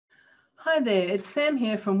Hi there, it's Sam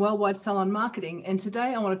here from Worldwide Salon Marketing, and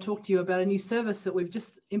today I want to talk to you about a new service that we've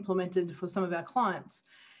just implemented for some of our clients,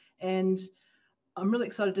 and I'm really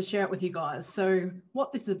excited to share it with you guys. So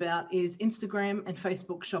what this is about is Instagram and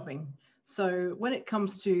Facebook shopping. So when it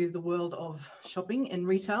comes to the world of shopping and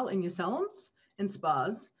retail in your salons and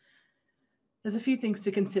spas, there's a few things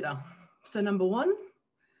to consider. So number one,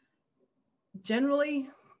 generally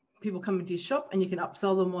people come into your shop and you can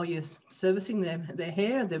upsell them while you're servicing their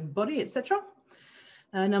hair, their body, etc.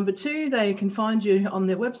 Number two, they can find you on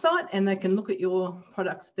their website and they can look at your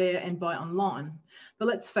products there and buy online. But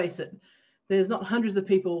let's face it, there's not hundreds of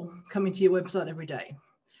people coming to your website every day.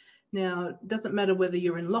 Now, it doesn't matter whether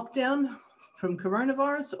you're in lockdown from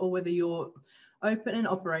coronavirus or whether you're open and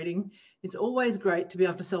operating, it's always great to be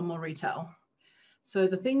able to sell more retail. So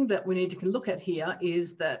the thing that we need to look at here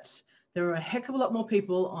is that there are a heck of a lot more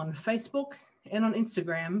people on Facebook and on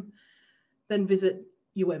Instagram than visit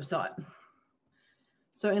your website.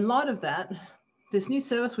 So in light of that, this new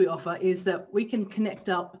service we offer is that we can connect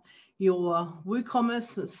up your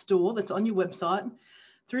WooCommerce store that's on your website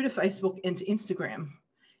through to Facebook and to Instagram.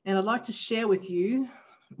 And I'd like to share with you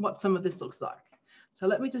what some of this looks like. So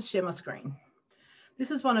let me just share my screen.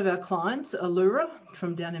 This is one of our clients, Allura,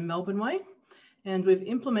 from down in Melbourne Way. And we've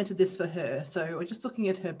implemented this for her. So we're just looking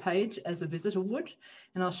at her page as a visitor would,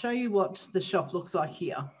 and I'll show you what the shop looks like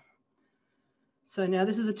here. So now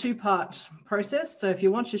this is a two-part process. So if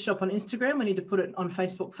you want your shop on Instagram, we need to put it on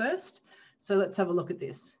Facebook first. So let's have a look at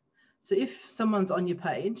this. So if someone's on your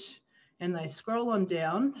page and they scroll on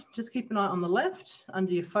down, just keep an eye on the left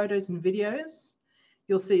under your photos and videos,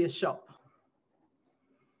 you'll see a shop.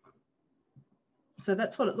 So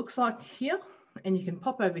that's what it looks like here. And you can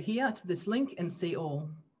pop over here to this link and see all.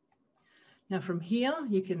 Now from here,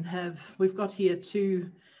 you can have, we've got here two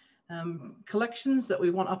collections that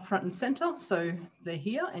we want up front and center. So they're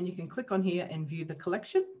here and you can click on here and view the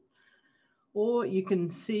collection, or you can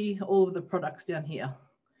see all of the products down here.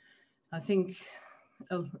 I think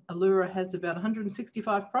Allura has about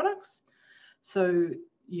 165 products. So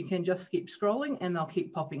you can just keep scrolling and they'll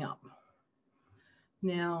keep popping up.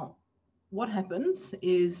 Now, what happens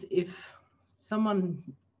is if someone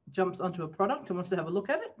jumps onto a product and wants to have a look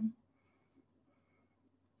at it.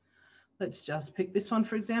 Let's just pick this one,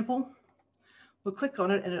 for example. We'll click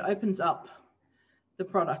on it and it opens up the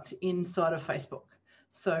product inside of Facebook.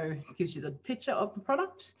 So it gives you the picture of the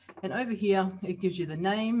product, and over here, it gives you the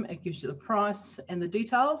name, it gives you the price and the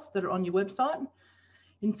details that are on your website.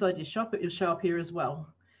 Inside your shop, it will show up here as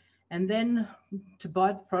well. And then to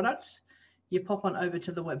buy the product, you pop on over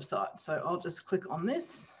to the website. So I'll just click on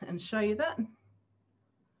this and show you that.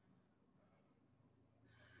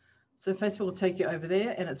 So Facebook will take you over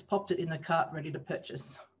there and it's popped it in the cart ready to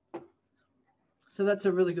purchase. So that's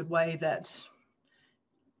a really good way that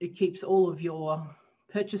it keeps all of your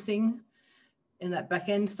purchasing and that back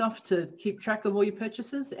end stuff to keep track of all your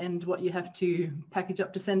purchases and what you have to package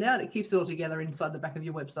up to send out. It keeps it all together inside the back of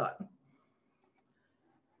your website.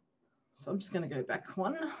 So I'm just going to go back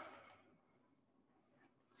one.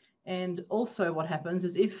 And also what happens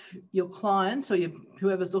is if your client or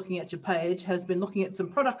whoever's looking at your page has been looking at some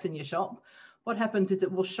products in your shop, what happens is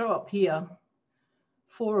it will show up here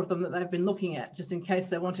 4 of them that they've been looking at, just in case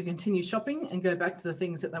they want to continue shopping and go back to the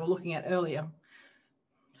things that they were looking at earlier.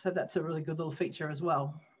 So that's a really good little feature as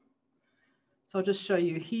well. So I'll just show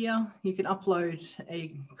you here. You can upload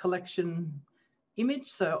a collection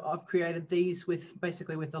image. So I've created these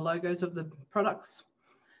basically with the logos of the products,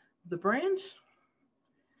 the brand.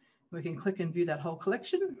 We can click and view that whole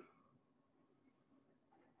collection.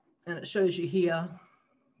 And it shows you here,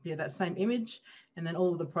 that same image, and then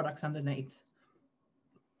all of the products underneath.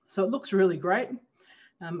 So it looks really great.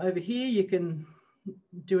 Over here, you can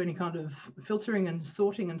do any kind of filtering and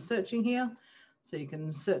sorting and searching here. So you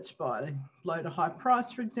can search by low to high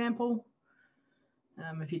price, for example.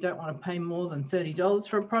 If you don't want to pay more than $30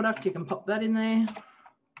 for a product, you can pop that in there.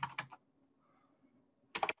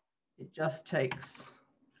 It just takes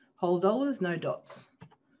whole dollars, no dots.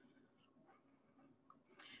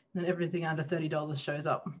 And then everything under $30 shows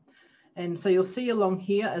up. And so you'll see along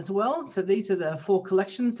here as well. So these are the 4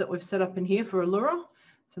 collections that we've set up in here for Allura.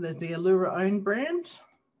 So there's the Allura own brand,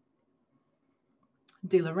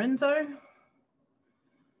 Di Lorenzo.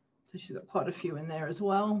 So she's got quite a few in there as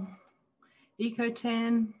well.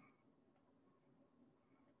 Ecotan.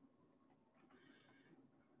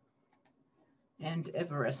 And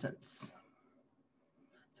Everessence.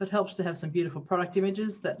 So it helps to have some beautiful product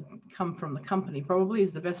images that come from the company, probably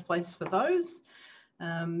is the best place for those.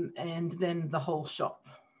 And then the whole shop.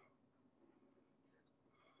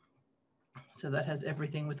 So that has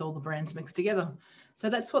everything with all the brands mixed together. So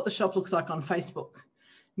that's what the shop looks like on Facebook.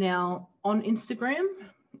 Now on Instagram,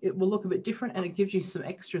 it will look a bit different, and it gives you some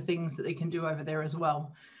extra things that you can do over there as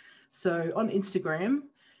well. So on Instagram,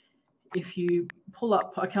 if you pull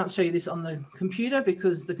up, I can't show you this on the computer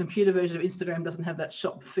because the computer version of Instagram doesn't have that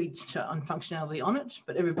shop feature and functionality on it,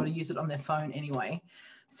 but everybody uses it on their phone anyway.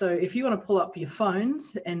 So if you want to pull up your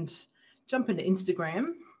phones and jump into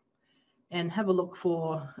Instagram and have a look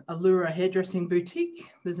for Allura Hairdressing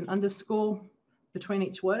Boutique, there's an underscore between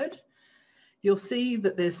each word. You'll see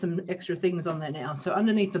that there's some extra things on there now. So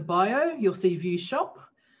underneath the bio, you'll see View Shop.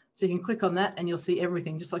 So you can click on that and you'll see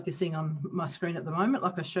everything, just like you're seeing on my screen at the moment,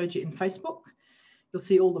 like I showed you in Facebook. You'll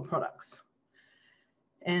see all the products.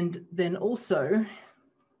 And then also,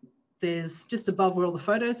 there's just above where all the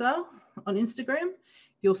photos are on Instagram,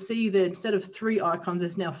 you'll see that instead of 3 icons,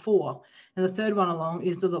 there's now 4. And the third one along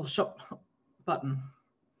is the little shop button.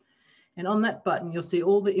 And on that button, you'll see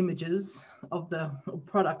all the images of the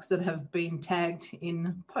products that have been tagged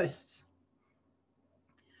in posts.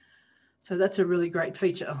 So that's a really great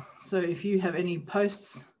feature. So if you have any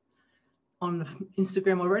posts on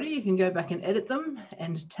Instagram already, you can go back and edit them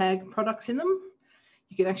and tag products in them.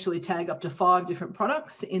 You can actually tag up to 5 different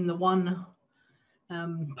products in the one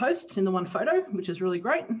post, in the one photo, which is really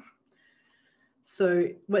great. So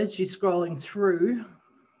as you're scrolling through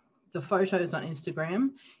the photos on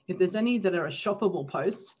Instagram, if there's any that are a shoppable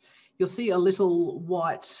post, you'll see a little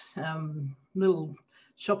white little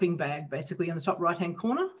shopping bag basically in the top right-hand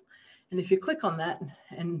corner. And if you click on that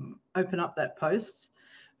and open up that post,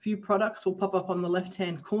 a few products will pop up on the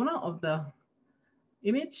left-hand corner of the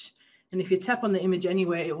image. And if you tap on the image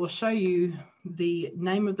anywhere, it will show you the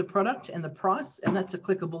name of the product and the price, and that's a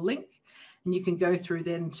clickable link. And you can go through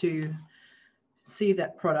then to see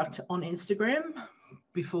that product on Instagram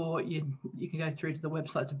before you can go through to the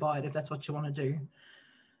website to buy it if that's what you want to do.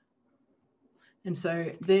 And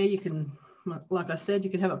so there you can, like I said, you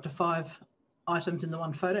can have up to 5 items in the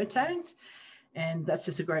one photo tagged, and that's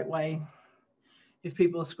just a great way if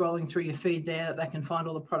people are scrolling through your feed there, they can find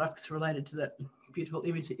all the products related to that beautiful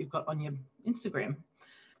image that you've got on your Instagram.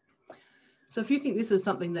 So if you think this is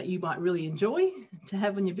something that you might really enjoy to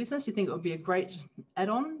have in your business, you think it would be a great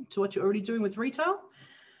add-on to what you're already doing with retail,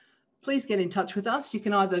 please get in touch with us. You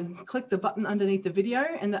can either click the button underneath the video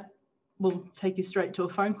and that will take you straight to a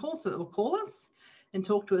phone call, so that will call us and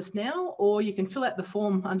talk to us now, or you can fill out the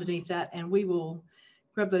form underneath that and we will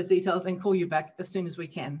grab those details and call you back as soon as we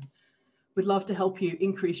can. We'd love to help you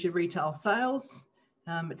increase your retail sales.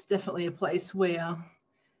 It's definitely a place where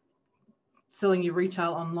selling your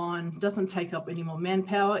retail online doesn't take up any more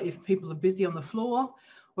manpower if people are busy on the floor,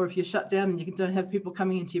 or if you're shut down and you don't have people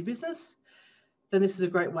coming into your business, then this is a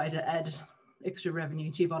great way to add extra revenue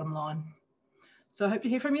to your bottom line. So I hope to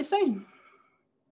hear from you soon.